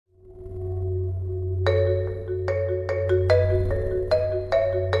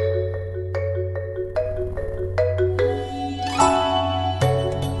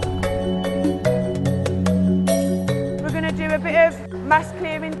mass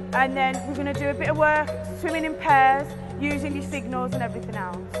clearing, and then we're going to do a bit of work swimming in pairs, using your signals and everything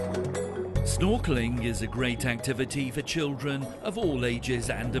else. Snorkeling is a great activity for children of all ages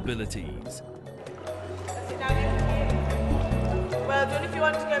and abilities. That's it now. Well done if you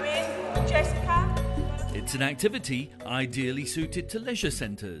want to go in. Jessica? It's an activity ideally suited to leisure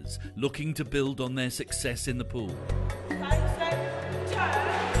centres looking to build on their success in the pool.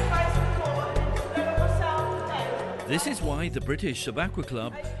 This is why the British Sub-Aqua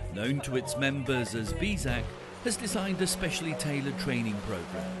Club, known to its members as BSAC, has designed a specially tailored training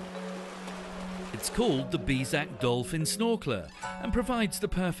programme. It's called the BSAC Dolphin Snorkeler and provides the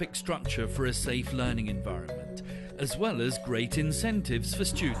perfect structure for a safe learning environment, as well as great incentives for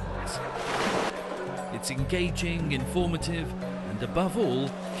students. It's engaging, informative, and above all,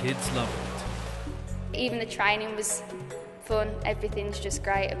 kids love it. Even the training was fun, everything's just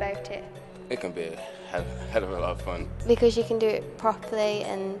great about it. It can be a hell of a lot of fun. Because you can do it properly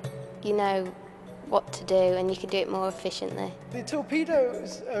and you know what to do and you can do it more efficiently. The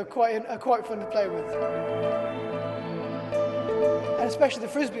torpedoes are quite fun to play with. And especially the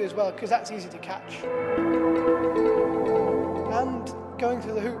frisbee as well, because that's easy to catch. And going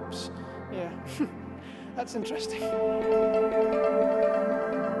through the hoops, yeah, that's interesting.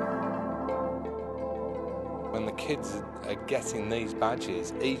 When the kids are getting these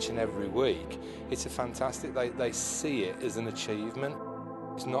badges each and every week, it's a fantastic, they see it as an achievement.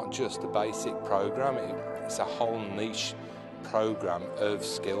 It's not just a basic programme, it's a whole niche programme of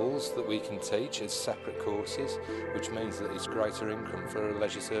skills that we can teach as separate courses, which means that it's greater income for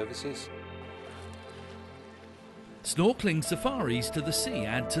leisure services. Snorkeling safaris to the sea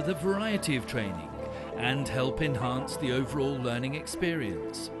add to the variety of training and help enhance the overall learning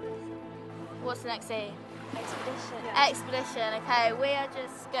experience. What's the next C? Expedition. Yeah. Expedition, okay. We are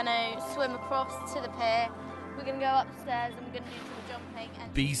just going to swim across to the pier. We're going to go upstairs and we're going to do some jumping.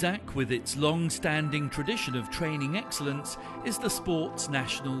 And BSAC, with its long-standing tradition of training excellence, is the sport's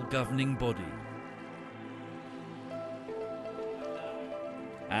national governing body.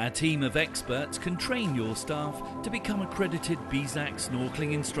 Our team of experts can train your staff to become accredited BSAC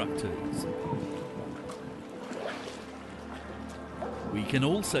snorkeling instructors. We can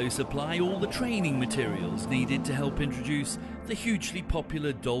also supply all the training materials needed to help introduce the hugely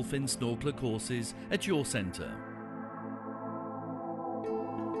popular dolphin snorkeler courses at your centre.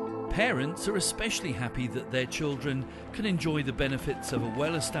 Parents are especially happy that their children can enjoy the benefits of a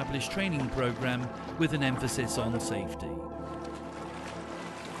well-established training programme with an emphasis on safety.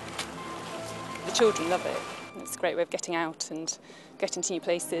 The children love it. It's a great way of getting out and getting to new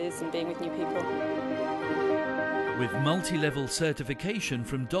places and being with new people. With multi-level certification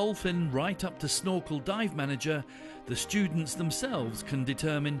from Dolphin right up to Snorkel Dive Manager, the students themselves can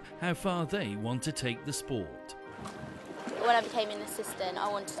determine how far they want to take the sport. when I became an assistant, I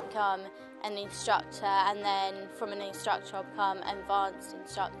wanted to become an instructor, and then from an instructor I'll become an advanced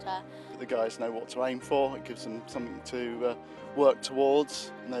instructor. The guys know what to aim for. It gives them something to work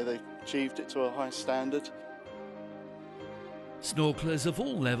towards. Know they've achieved it to a high standard. Snorkelers of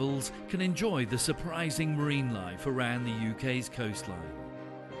all levels can enjoy the surprising marine life around the UK's coastline.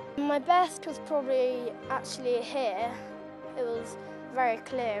 My best was probably actually here. It was very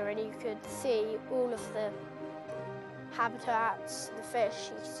clear and you could see all of the habitats, the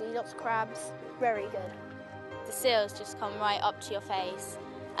fish, you could see lots of crabs, very good. The seals just come right up to your face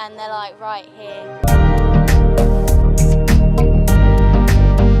and they're like right here.